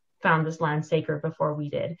that found this land sacred before we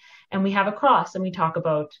did. And we have a cross, and we talk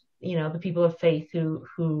about, you know, the people of faith who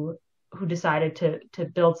decided to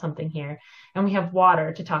build something here. And we have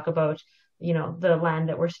water to talk about, you know, the land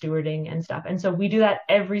that we're stewarding and stuff. And so we do that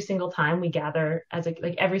every single time we gather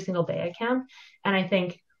like every single day at camp. And I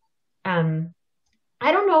think, I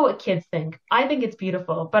don't know what kids think. I think it's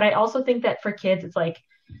beautiful, but I also think that for kids, it's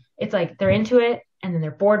like they're into it and then they're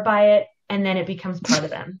bored by it. And then it becomes part of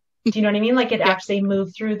them. Do you know what I mean? Like, it actually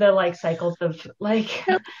moved through the like cycles of like,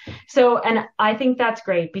 so, and I think that's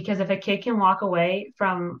great, because if a kid can walk away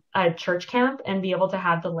from a church camp and be able to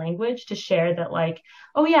have the language to share that, like,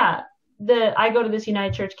 oh yeah, I go to this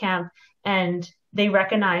United Church camp, and they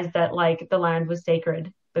recognize that like the land was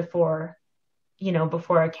sacred before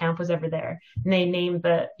a camp was ever there. And they name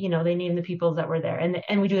the peoples that were there,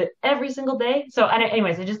 and we do it every single day. So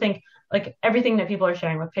anyways, I just think like everything that people are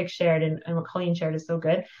sharing, what Pix shared and what Colleen shared is so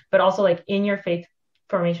good, but also like in your faith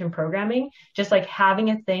formation programming, just like having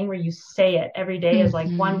a thing where you say it every day is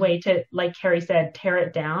like one way to, like Carrie said, tear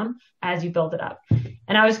it down as you build it up.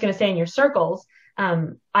 And I was going to say in your circles,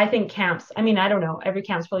 I think camps, I mean, I don't know, every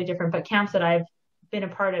camp's probably different, but camps that I've been a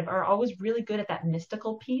part of are always really good at that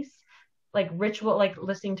mystical piece, like ritual, like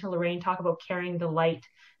listening to Lorraine talk about carrying the light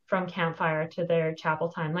from campfire to their chapel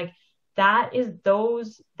time. Like that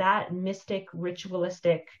mystic,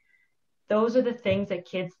 ritualistic, those are the things that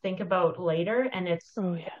kids think about later. And it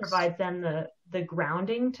provides them the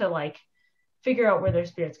grounding to like figure out where their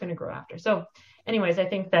spirit's going to grow after. So anyways, I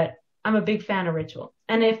think that I'm a big fan of ritual.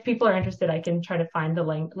 And if people are interested, I can try to find the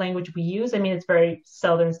language we use. I mean, it's very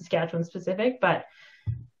Southern Saskatchewan specific, but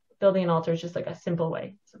building an altar is just like a simple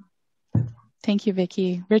way. So. Thank you,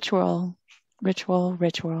 Vicky. Ritual,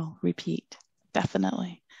 repeat.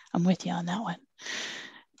 Definitely. I'm with you on that one.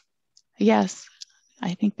 Yes,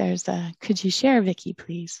 I think there's could you share, Vicky,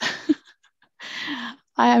 please?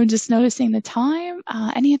 I'm just noticing the time.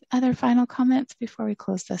 Any other final comments before we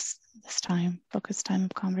close this focus time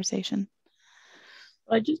of conversation?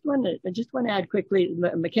 I just want to add quickly,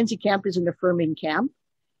 Mackenzie Camp is an affirming camp,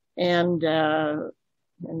 and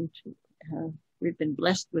we've been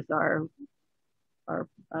blessed with our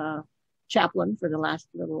chaplain for the last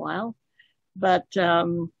little while, but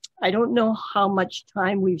I don't know how much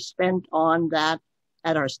time we've spent on that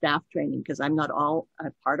at our staff training, because I'm not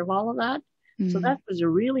a part of all of that. So that was a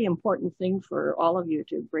really important thing for all of you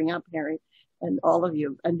to bring up, Harry. and all of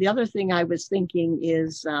you. And the other thing I was thinking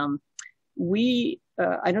is I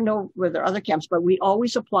don't know whether other camps, but we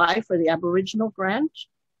always apply for the Aboriginal grant.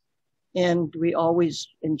 And we always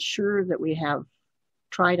ensure that we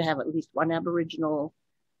try to have at least one Aboriginal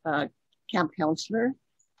camp counselor.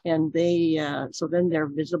 And so then they're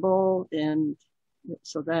visible. And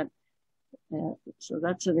so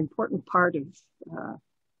that's an important part of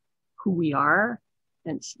who we are.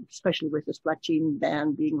 And especially with this Fletching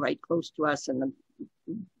band being right close to us, and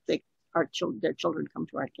their children come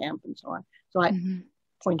to our camp and so on. So I'm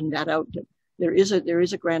pointing that out, that there is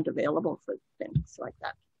a grant available for things like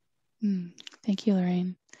that. Thank you,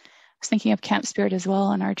 Lorraine. I was thinking of Camp Spirit as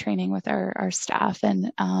well, and our training with our staff,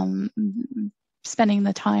 and spending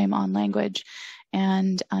the time on language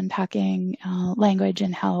and unpacking language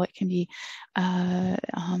and how it can be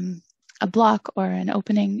a block or an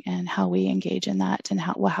opening, and how we engage in that, and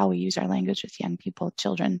how we use our language with young people,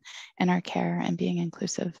 children in our care, and being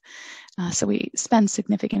inclusive. So we spend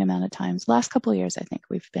significant amount of time. The last couple of years, I think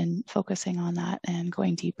we've been focusing on that and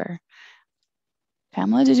going deeper.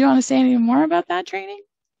 Pamela, did you want to say anything more about that training?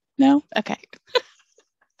 No? Okay.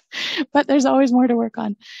 But there's always more to work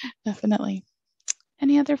on, definitely.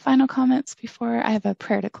 Any other final comments before I have a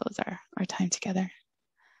prayer to close our time together?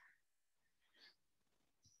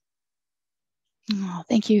 Oh,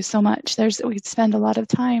 thank you so much. We spend a lot of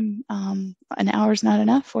time. An hour's not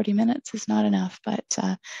enough. 40 minutes is not enough, but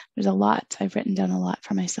there's a lot. I've written down a lot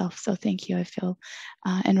for myself. So thank you. I feel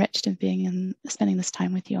enriched in spending this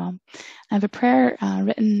time with you all. I have a prayer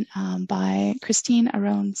written by Christine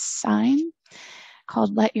Aron Sign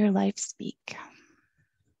called Let Your Life Speak.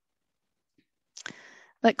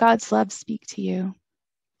 Let God's love speak to you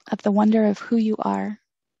of the wonder of who you are,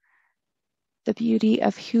 the beauty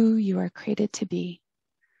of who you are created to be.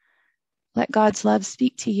 Let God's love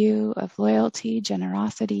speak to you of loyalty,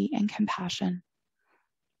 generosity, and compassion,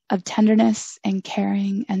 of tenderness and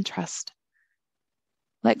caring and trust.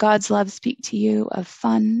 Let God's love speak to you of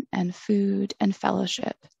fun and food and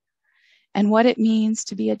fellowship, and what it means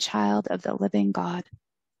to be a child of the living God.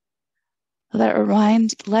 Let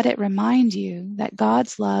it remind you that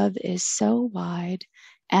God's love is so wide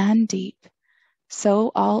and deep,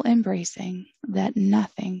 so all-embracing, that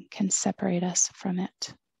nothing can separate us from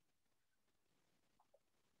it.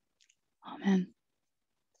 Amen.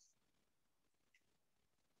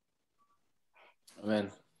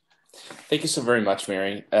 Amen. Thank you so very much,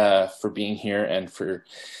 Mary, for being here and for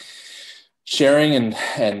sharing and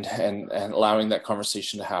allowing that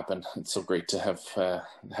conversation to happen. It's so great to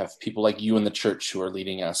have people like you in the church who are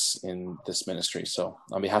leading us in this ministry. So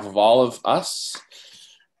on behalf of all of us,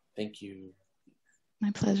 thank you.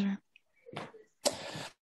 My pleasure.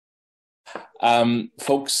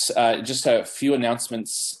 Folks, just a few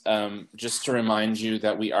announcements, just to remind you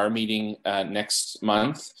that we are meeting next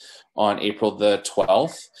month on April the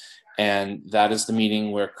 12th, and that is the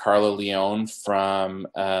meeting where Carla Leone from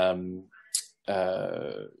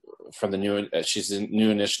she's the new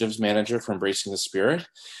initiatives manager for Embracing the Spirit.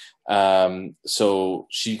 So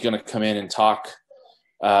she's going to come in and talk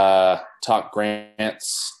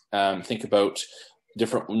grants, think about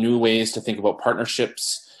different new ways to think about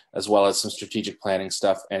partnerships, as well as some strategic planning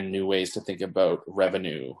stuff and new ways to think about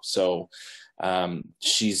revenue. So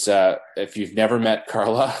she's, if you've never met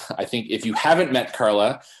Carla, I think if you haven't met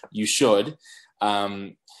Carla, you should.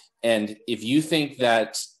 And if you think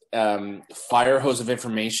that fire hose of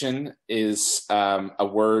information is a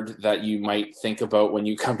word that you might think about when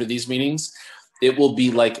you come to these meetings, it will be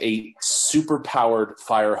like a super powered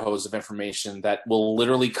fire hose of information that will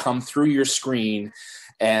literally come through your screen,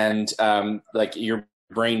 and like your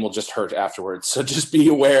brain will just hurt afterwards. So just be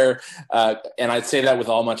aware. And I'd say that with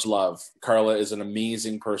all much love. Carla is an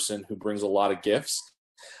amazing person who brings a lot of gifts.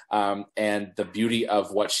 And the beauty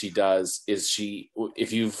of what she does is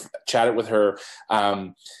if you've chatted with her,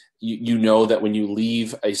 you know that when you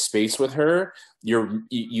leave a space with her,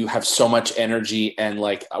 you have so much energy, and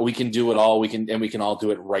like, we can do it all. We can all do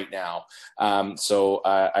it right now. So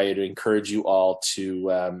I would encourage you all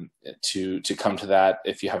to come to that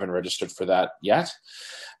if you haven't registered for that yet.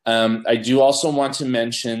 I do also want to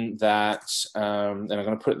mention that, and I'm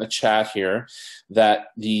going to put it in the chat here, that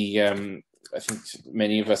I think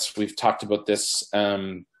many of us, we've talked about this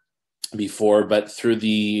before, but through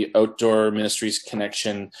the Outdoor Ministries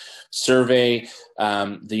Connection survey,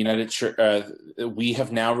 the United Church, we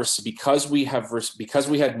have now because we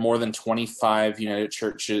had more than 25 United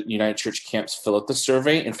Church camps fill out the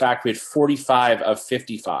survey. In fact, we had 45 of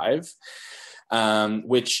 55,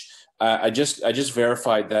 which I just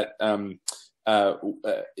verified that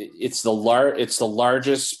it's the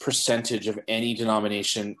largest percentage of any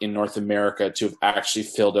denomination in North America to have actually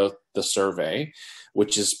filled out the survey,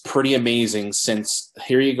 which is pretty amazing, since,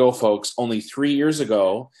 here you go, folks, only 3 years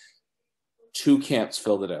ago, 2 camps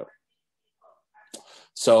filled it out.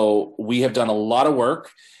 So we have done a lot of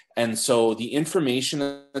work. And so the information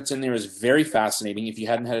that's in there is very fascinating. If you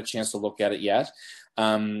hadn't had a chance to look at it yet,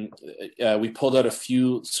 we pulled out a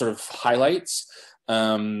few sort of highlights,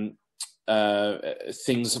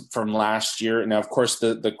 things from last year. Now, of course,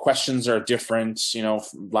 the questions are different,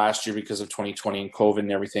 last year because of 2020 and COVID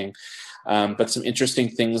and everything. But some interesting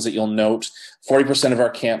things that you'll note: 40% of our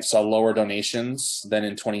camps saw lower donations than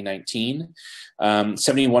in 2019.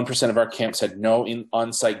 71% of our camps had no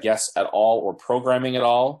on-site guests at all or programming at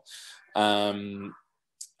all.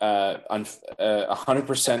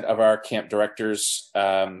 100% of our camp directors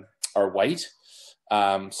are white.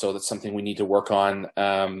 So that's something we need to work on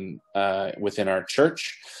within our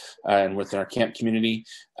church and within our camp community.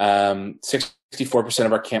 64%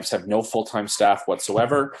 of our camps have no full-time staff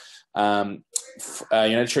whatsoever.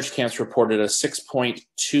 United Church Camps reported a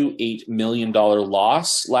 $6.28 million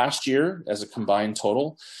loss last year as a combined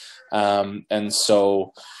total. And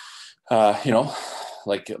so,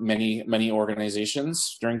 like many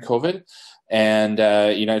organizations during COVID, and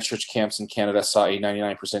United Church Camps in Canada saw a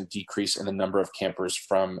 99% decrease in the number of campers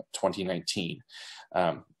from 2019.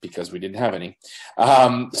 Because we didn't have any.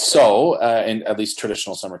 And at least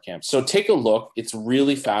traditional summer camps. So take a look. It's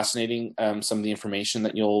really fascinating, some of the information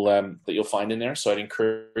that you'll find in there. So I'd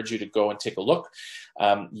encourage you to go and take a look.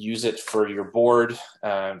 Use it for your board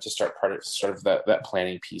to start part of sort of that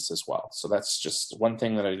planning piece as well. So that's just one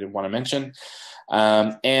thing that I did want to mention.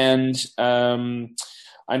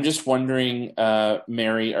 I'm just wondering,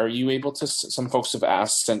 Mary, are you able to? Some folks have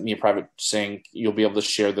sent me a private saying you'll be able to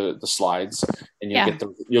share the slides, and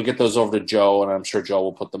you'll get those over to Joe, and I'm sure Joe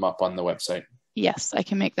will put them up on the website. Yes, I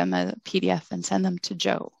can make them a PDF and send them to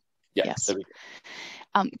Joe. Yeah, yes.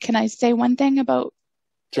 Can I say one thing about?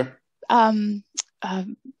 Sure.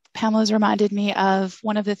 Pamela's reminded me of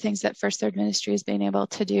one of the things that First Third Ministry has been able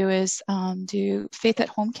to do is do faith at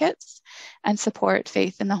home kits and support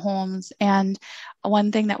faith in the homes. And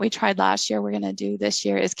one thing that we tried last year, we're going to do this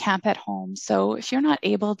year, is camp at home. So if you're not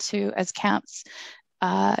able to, as camps,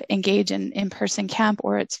 engage in in-person camp,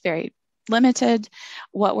 or it's very limited,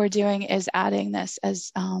 what we're doing is adding this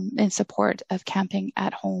as in support of camping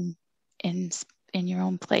at home in your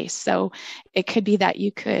own place. So it could be that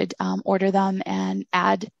you could order them and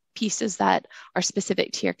add pieces that are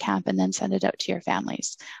specific to your camp and then send it out to your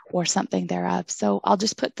families or something thereof. So I'll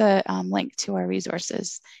just put the link to our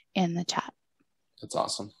resources in the chat. That's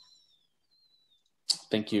awesome.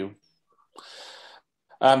 Thank you.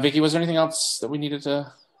 Vicki, was there anything else that we needed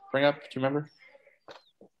to bring up? Do you remember?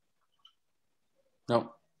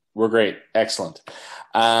 No, we're great. Excellent.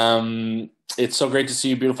 It's so great to see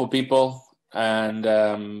you, beautiful people. And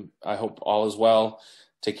I hope all is well.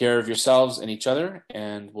 Take care of yourselves and each other,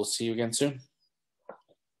 and we'll see you again soon.